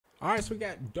Alright, so we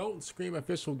got Don't Scream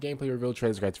official gameplay reveal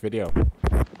trailers guys video.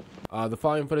 The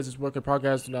following footage is work in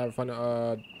progress. Do not find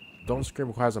Don't Scream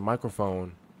requires a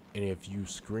microphone, and if you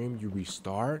scream, you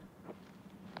restart.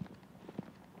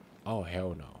 Oh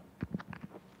hell no!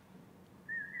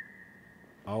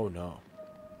 Oh no!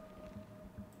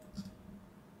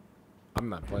 I'm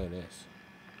not playing this.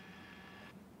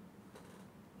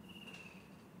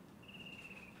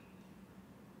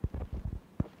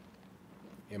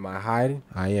 Am I hiding?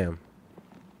 I am.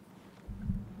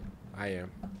 I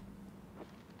am.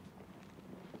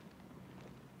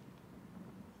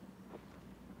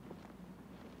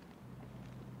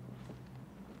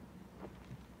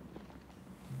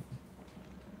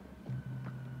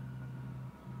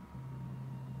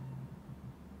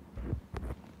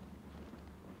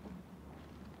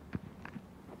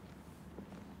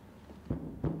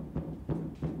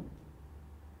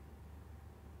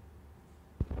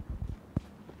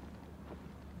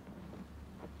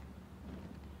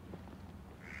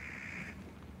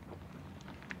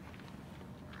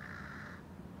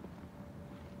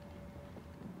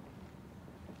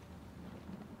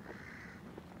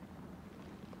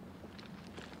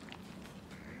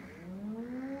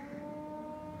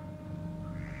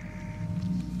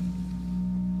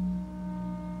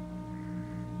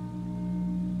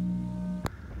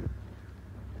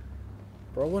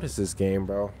 Bro, what is this game,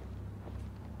 bro?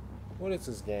 What is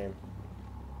this game?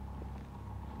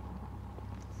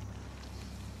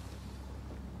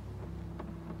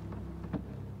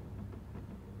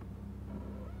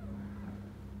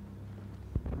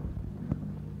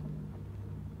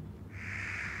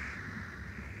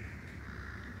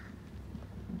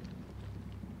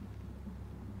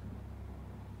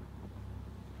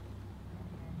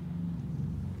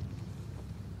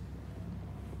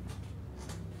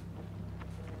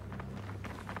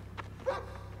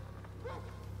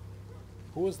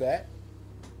 Who is that?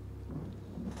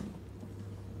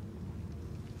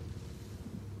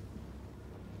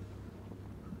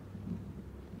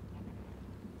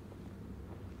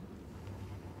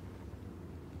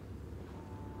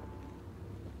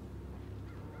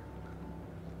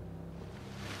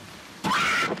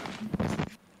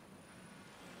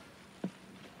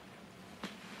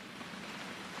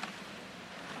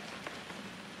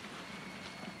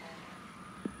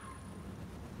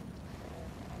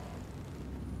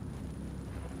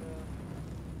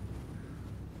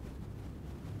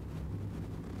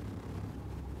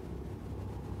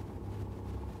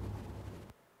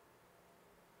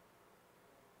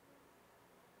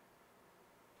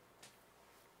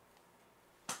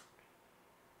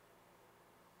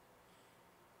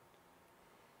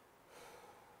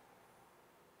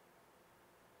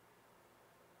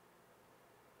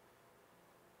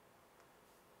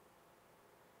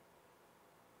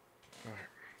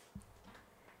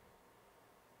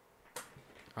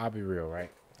 I'll be real,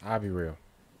 right? I'll be real.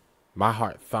 My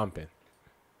heart thumping.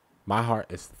 My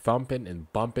heart is thumping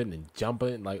and bumping and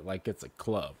jumping like it's a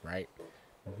club, right?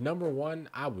 Number one,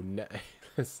 I would never.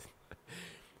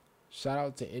 Shout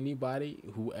out to anybody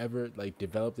who ever like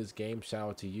developed this game. Shout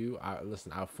out to you.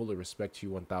 Listen. I fully respect you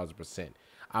 1000%.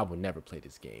 I would never play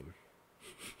this game.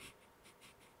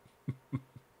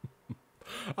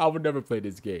 I would never play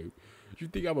this game. You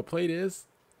think I would play this?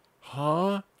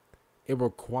 Huh? It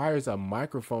requires a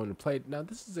microphone to play. Now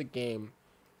this is a game.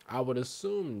 I would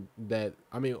assume that.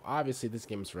 I mean, obviously this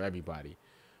game is for everybody.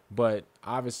 But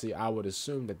obviously, I would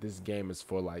assume that this game is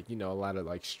for like a lot of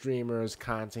like streamers,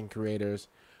 content creators,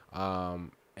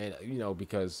 and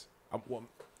because well,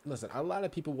 listen, a lot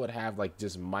of people would have like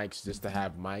just mics just to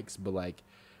have mics, but like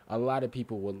a lot of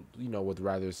people would would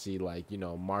rather see like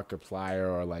Markiplier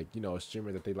or like a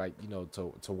streamer that they like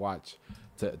to watch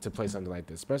to play something like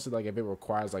this, especially like if it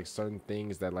requires like certain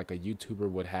things that like a YouTuber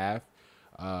would have,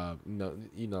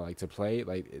 like to play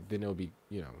like then it'll be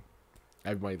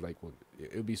everybody like well,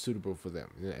 it would be suitable for them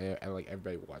and like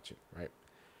everybody watch it, right?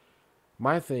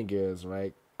 My thing is,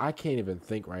 right, I can't even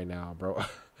think right now, bro.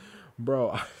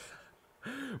 Bro,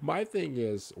 my thing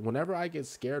is whenever I get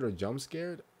scared or jump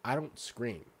scared, I don't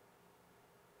scream.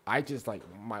 I just like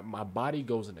my body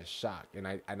goes into shock and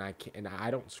I can't and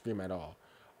I don't scream at all.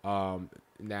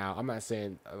 Now I'm not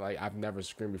saying like I've never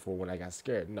screamed before when I got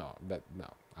scared. No,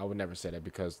 I would never say that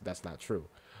because that's not true.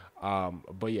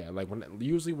 But yeah, like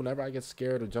usually whenever I get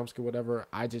scared or jump scared, whatever,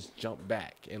 I just jump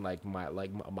back and like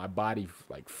my body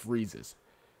like freezes,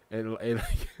 and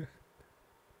like,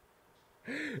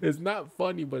 it's not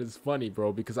funny, but it's funny,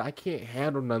 bro, because I can't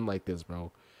handle nothing like this,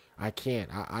 bro. I can't.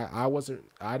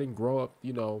 I didn't grow up,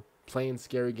 playing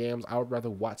scary games. I would rather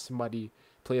watch somebody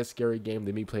play a scary game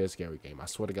than me play a scary game. I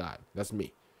swear to God, that's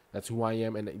me. That's who I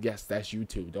am, and yes, that's you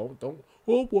too. Don't.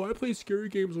 Oh boy, I play scary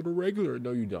games on a regular.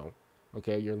 No, you don't.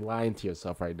 Okay, you're lying to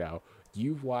yourself right now.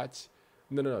 You've watched.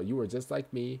 No, no, no. You were just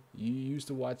like me. You used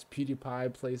to watch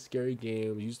PewDiePie play scary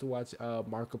games. You used to watch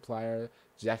Markiplier,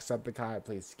 Jacksepticeye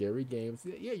play scary games.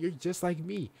 Yeah, you're just like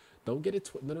me. Don't get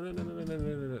it. No, no, no, no, no, no, no,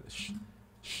 no, no. Shh,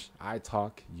 shh. I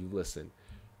talk. You listen.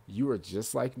 You are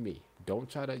just like me. Don't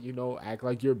try to, act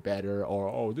like you're better or,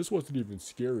 oh, this wasn't even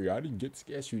scary. I didn't get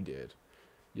scared. Yes, you did.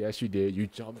 Yes, you did. You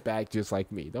jumped back just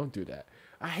like me. Don't do that.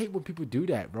 I hate when people do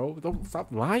that, bro. Don't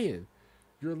stop lying.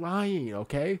 You're lying,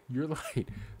 okay? You're lying.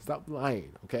 Stop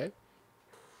lying, okay?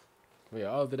 But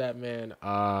yeah, other than that, man,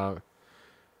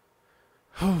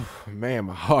 man,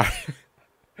 my heart.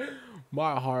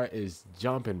 My heart is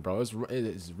jumping, bro. It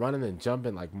is running and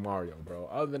jumping like Mario, bro.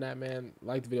 Other than that, man,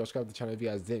 like the video, subscribe to the channel if you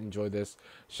guys did enjoy this.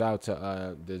 Shout out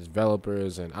to the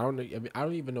developers, and I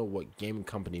don't even know what gaming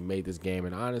company made this game,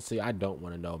 and honestly, I don't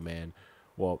want to know, man.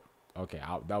 Well, okay,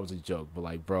 that was a joke, but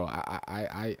like, bro,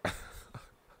 I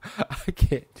I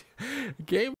can't.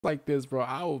 Games like this, bro.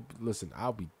 I'll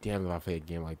be damned if I play a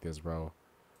game like this, bro.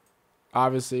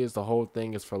 Obviously, it's the whole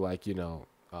thing is for like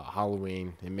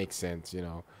Halloween. It makes sense,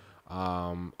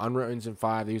 Unreal Engine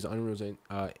 5. They use Unreal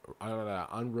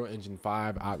Engine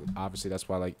 5. Obviously, that's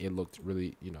why like it looked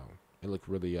really, it looked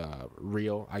really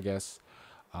real, I guess.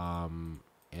 And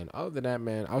other than that,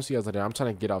 man, I'll see you guys later. I'm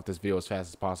trying to get off this video as fast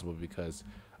as possible because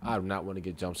I do not want to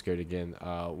get jump scared again.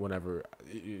 Whenever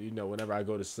whenever I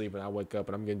go to sleep and I wake up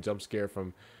and I'm getting jump scared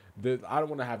from I don't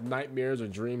want to have nightmares or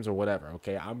dreams or whatever.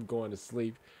 Okay, I'm going to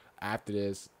sleep after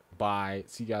this. Bye.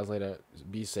 See you guys later.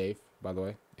 Be safe, by the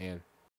way, and